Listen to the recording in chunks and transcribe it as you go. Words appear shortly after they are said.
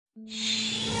Hi,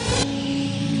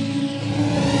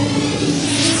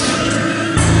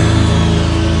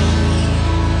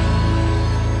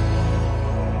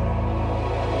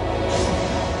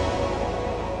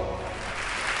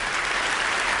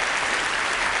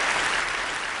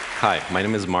 my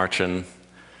name is Marcin,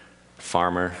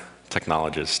 farmer,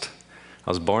 technologist. I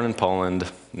was born in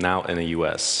Poland, now in the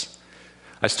US.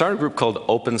 I started a group called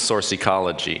Open Source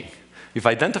Ecology. We've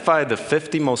identified the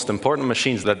 50 most important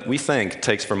machines that we think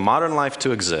takes for modern life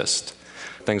to exist.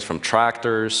 Things from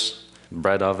tractors,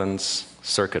 bread ovens,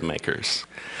 circuit makers.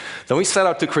 Then we set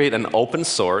out to create an open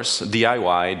source,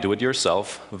 DIY,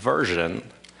 do-it-yourself version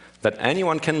that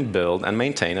anyone can build and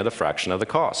maintain at a fraction of the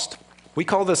cost. We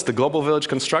call this the Global Village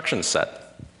Construction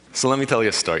Set. So let me tell you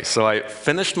a story. So I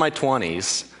finished my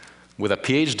 20s with a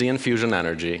PhD in fusion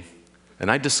energy, and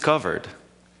I discovered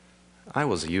I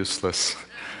was useless.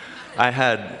 I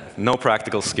had no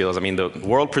practical skills. I mean, the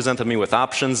world presented me with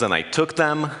options, and I took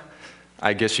them.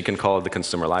 I guess you can call it the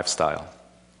consumer lifestyle.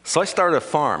 So I started a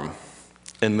farm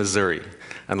in Missouri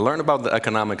and learned about the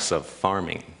economics of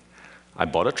farming. I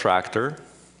bought a tractor,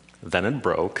 then it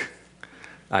broke.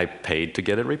 I paid to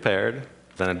get it repaired,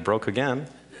 then it broke again,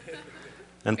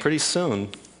 and pretty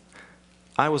soon,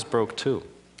 I was broke too.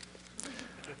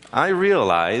 I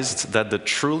realized that the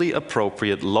truly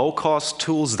appropriate, low-cost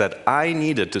tools that I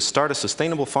needed to start a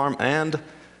sustainable farm and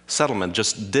settlement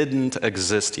just didn't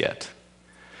exist yet.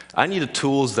 I needed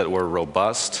tools that were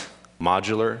robust,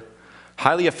 modular,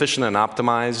 highly efficient and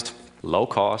optimized,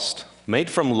 low-cost, made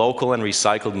from local and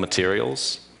recycled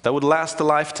materials that would last a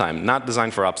lifetime, not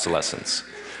designed for obsolescence.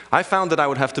 I found that I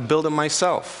would have to build them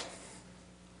myself.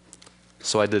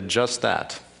 So I did just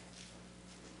that.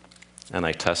 And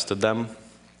I tested them.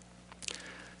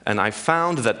 And I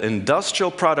found that industrial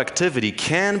productivity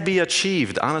can be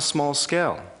achieved on a small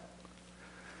scale.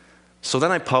 So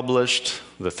then I published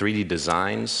the 3D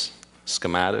designs,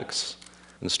 schematics,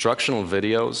 instructional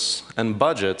videos, and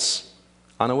budgets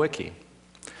on a wiki.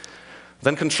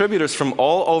 Then contributors from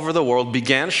all over the world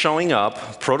began showing up,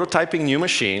 prototyping new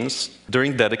machines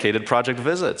during dedicated project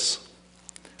visits.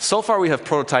 So far, we have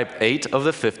prototyped 8 of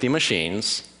the 50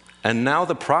 machines, and now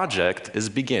the project is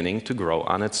beginning to grow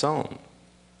on its own.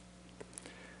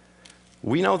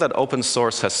 We know that open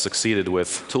source has succeeded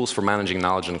with tools for managing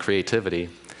knowledge and creativity,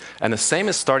 and the same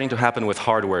is starting to happen with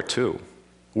hardware too.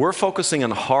 We're focusing on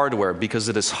hardware because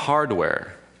it is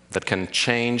hardware that can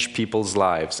change people's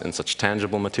lives in such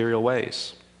tangible material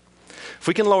ways. If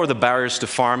we can lower the barriers to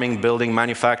farming, building,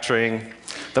 manufacturing,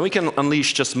 then we can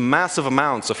unleash just massive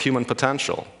amounts of human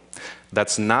potential.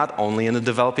 That's not only in the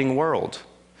developing world.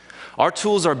 Our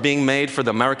tools are being made for the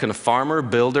American farmer,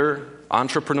 builder,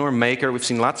 entrepreneur, maker. We've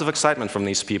seen lots of excitement from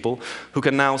these people who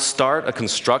can now start a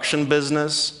construction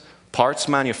business, parts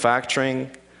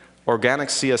manufacturing, organic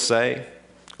CSA,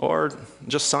 or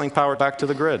just selling power back to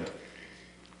the grid.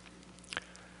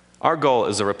 Our goal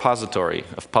is a repository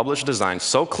of published designs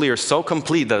so clear, so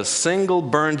complete, that a single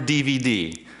burned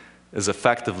DVD is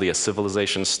effectively a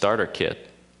civilization starter kit.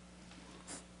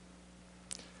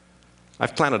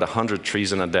 I've planted 100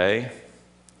 trees in a day.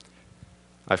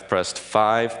 I've pressed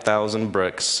 5,000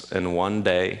 bricks in one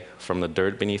day from the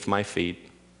dirt beneath my feet,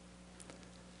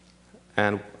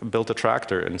 and built a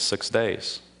tractor in 6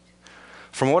 days.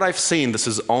 From what I've seen, this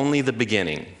is only the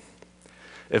beginning.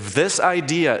 If this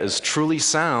idea is truly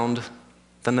sound,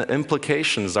 then the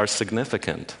implications are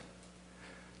significant.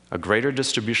 A greater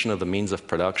distribution of the means of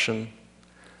production,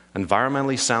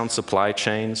 environmentally sound supply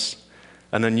chains,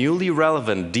 and a newly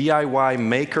relevant DIY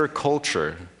maker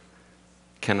culture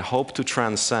can hope to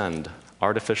transcend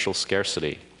artificial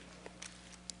scarcity.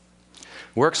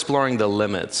 We're exploring the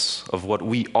limits of what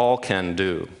we all can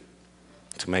do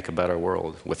to make a better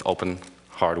world with open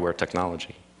hardware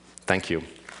technology. Thank you.